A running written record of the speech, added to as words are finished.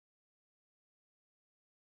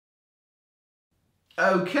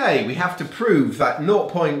Okay, we have to prove that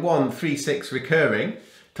 0.136 recurring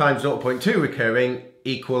times 0.2 recurring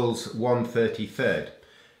equals 1/33.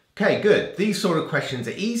 Okay, good. These sort of questions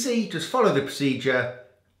are easy. Just follow the procedure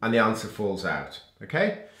and the answer falls out.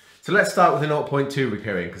 Okay, so let's start with the 0.2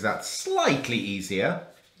 recurring because that's slightly easier.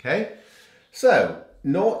 Okay, so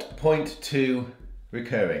 0.2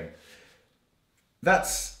 recurring.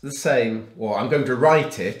 That's the same, or I'm going to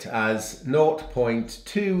write it as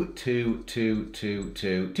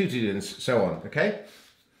 0.22222, and so on, okay?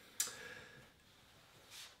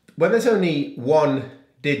 When there's only one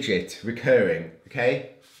digit recurring,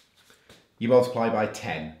 okay, you multiply by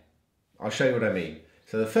 10. I'll show you what I mean.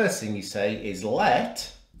 So the first thing you say is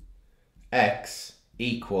let x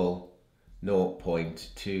equal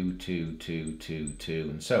 0.22222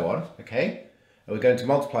 and so on, okay? And we're going to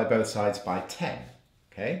multiply both sides by 10,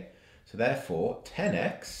 okay? So therefore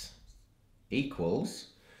 10x equals,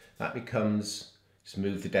 that becomes, just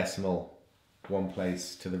move the decimal one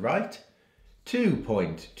place to the right,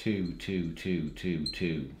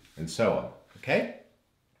 2.22222 and so on, okay?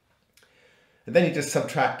 And then you just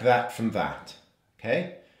subtract that from that,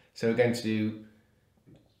 okay? So we're going to do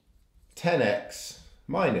 10x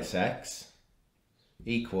minus x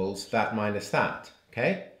equals that minus that,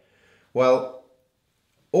 okay? Well,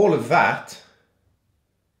 all of that,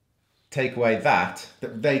 take away that,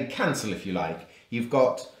 they cancel if you like. You've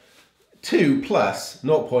got 2 plus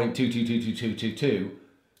 0.2222222.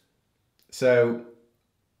 So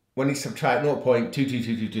when you subtract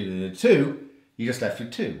 0.22222, you're just left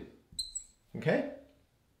with 2. Okay?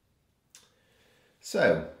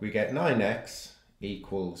 So we get 9x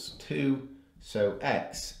equals 2. So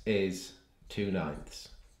x is 2/9.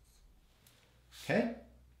 Okay?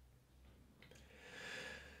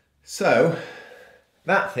 So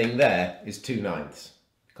that thing there is 2/9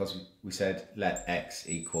 because we said let x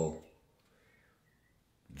equal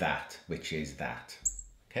that, which is that.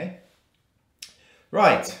 Okay?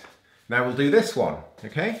 Right, now we'll do this one,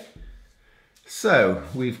 okay? So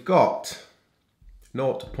we've got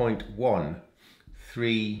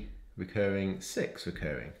 0.13 recurring, 6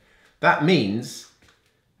 recurring. That means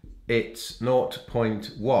it's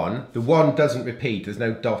 0.1. The 1 doesn't repeat, there's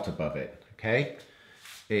no dot above it, okay?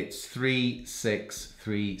 It's 3, 6,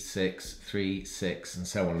 3, 6, 3, 6, and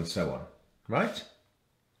so on and so on, right?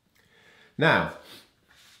 Now,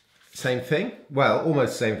 same thing, well,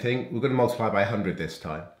 almost same thing. We're going to multiply by 100 this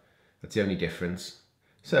time. That's the only difference.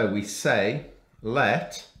 So we say,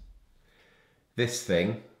 let this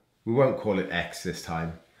thing, we won't call it x this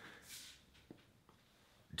time,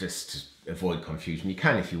 just to avoid confusion. You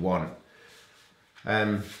can if you want.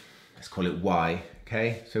 Let's call it y,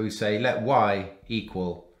 okay? So we say, let y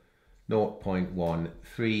equal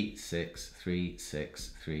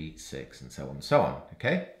 0.1363636 and so on and so on,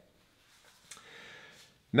 okay?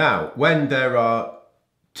 Now, when there are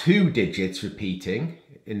 2 digits repeating,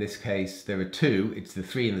 in this case there are 2, it's the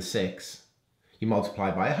 3 and the 6, you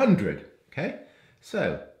multiply by 100, okay?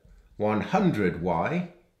 So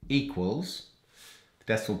 100y equals, the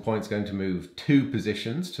decimal point's going to move 2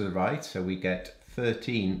 positions to the right, so we get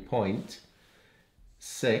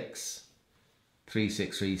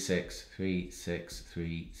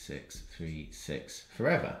 13.63636363636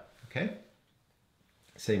 forever, okay?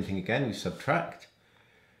 Same thing again, we subtract.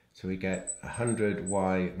 So we get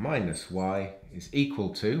 100y minus y is equal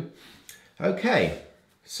to, okay,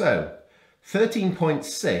 so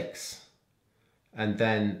 13.6 and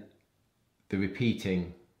then the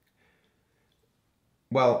repeating,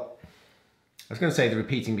 well, I was going to say the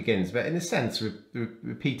repeating begins, but in a sense, the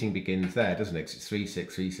repeating begins there, doesn't it? It's 3,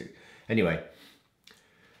 6, 3, 6. Anyway,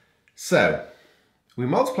 so we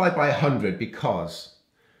multiplied by 100 because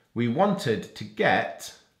we wanted to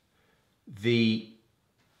get the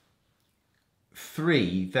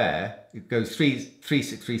 3 there. It goes 3, 3,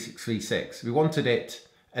 6, 3, 6, 3, 6. We wanted it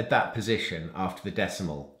at that position after the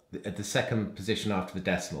decimal, at the second position after the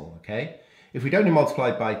decimal, okay? If we'd only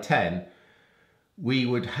multiplied by 10, we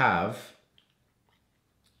would have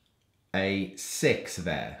a 6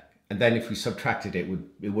 there, and then if we subtracted it,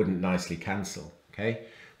 it wouldn't nicely cancel, okay?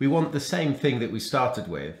 We want the same thing that we started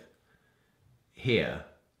with here,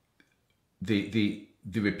 the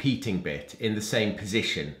repeating bit in the same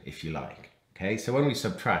position, if you like, okay? So when we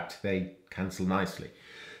subtract, they cancel nicely.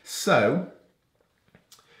 So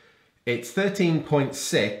it's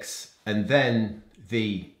 13.6 and then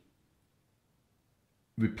the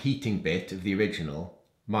repeating bit of the original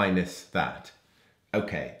minus that.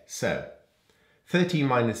 Okay, so 13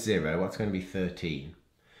 minus 0, what's going to be 13?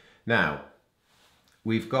 Now,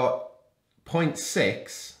 we've got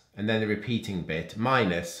 0.6 and then the repeating bit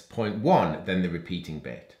minus 0.1, then the repeating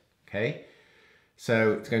bit, okay?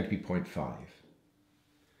 So it's going to be 0.5.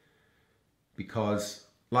 Because,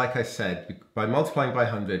 like I said, by multiplying by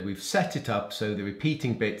 100, we've set it up so the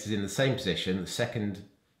repeating bit is in the same position, the second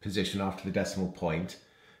position after the decimal point.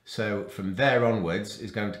 So from there onwards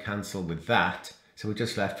is going to cancel with that. So we're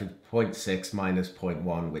just left with 0.6 minus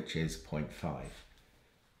 0.1, which is 0.5.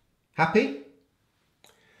 Happy?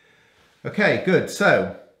 Okay, good.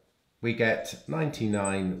 So we get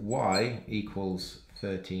 99y equals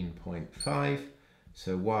 13.5.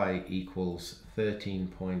 So y equals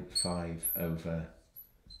 13.5 over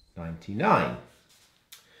 99.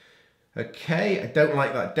 Okay, I don't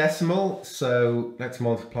like that decimal, so let's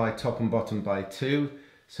multiply top and bottom by 2.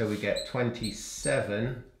 So we get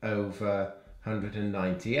 27 over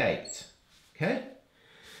 198. Okay,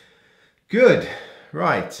 good.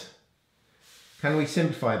 Right. Can we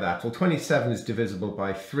simplify that? Well, 27 is divisible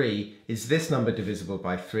by 3. Is this number divisible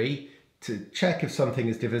by 3? To check if something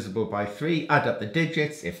is divisible by 3, add up the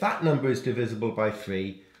digits. If that number is divisible by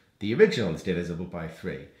 3, the original is divisible by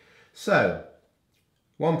 3. So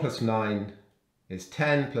 1 plus 9 is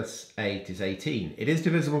 10 plus 8 is 18. It is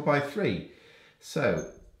divisible by 3. So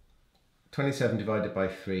 27 divided by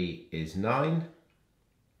 3 is 9.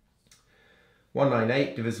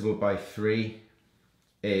 198 divisible by 3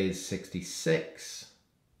 is 66.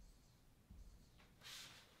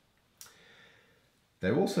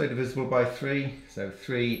 They're also divisible by 3, so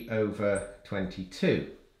 3 over 22.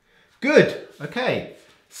 Good, okay,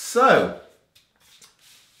 so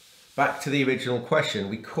back to the original question.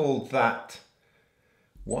 We called that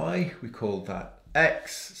y, we called that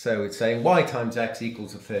x, so it's saying y times x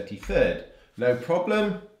equals a 33rd. No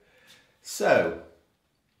problem. So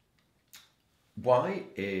y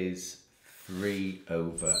is 3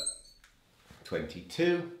 over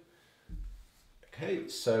 22. Okay,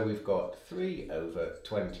 so we've got 3 over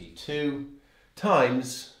 22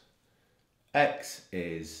 times x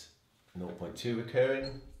is 0.2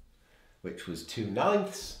 recurring, which was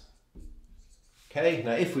 2/9. Okay,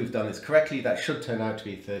 now if we've done this correctly, that should turn out to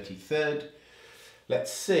be a 33rd.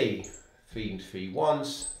 Let's see, 3 into 3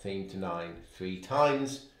 once, 3 into 9 3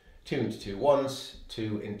 times, 2 into 2 once,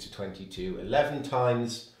 2 into 22 11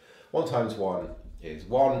 times, 1 times 1 is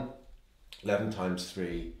 1, 11 times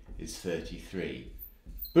 3 is 33.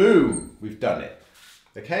 Boom, we've done it.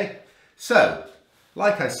 Okay, so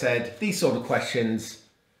like I said, these sort of questions,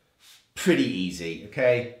 pretty easy,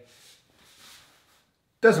 okay?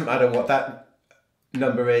 Doesn't matter what that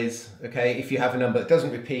number is, okay? If you have a number that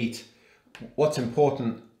doesn't repeat, what's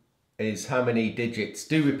important is how many digits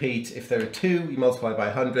do repeat. If there are 2, you multiply by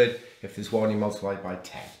 100. If there's 1, you multiply by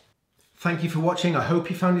 10. Thank you for watching. I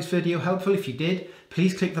hope you found this video helpful. If you did,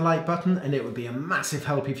 please click the like button, and it would be a massive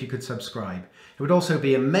help if you could subscribe. It would also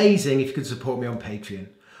be amazing if you could support me on Patreon.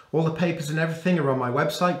 All the papers and everything are on my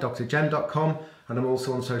website, drjem.com, and I'm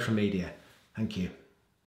also on social media. Thank you.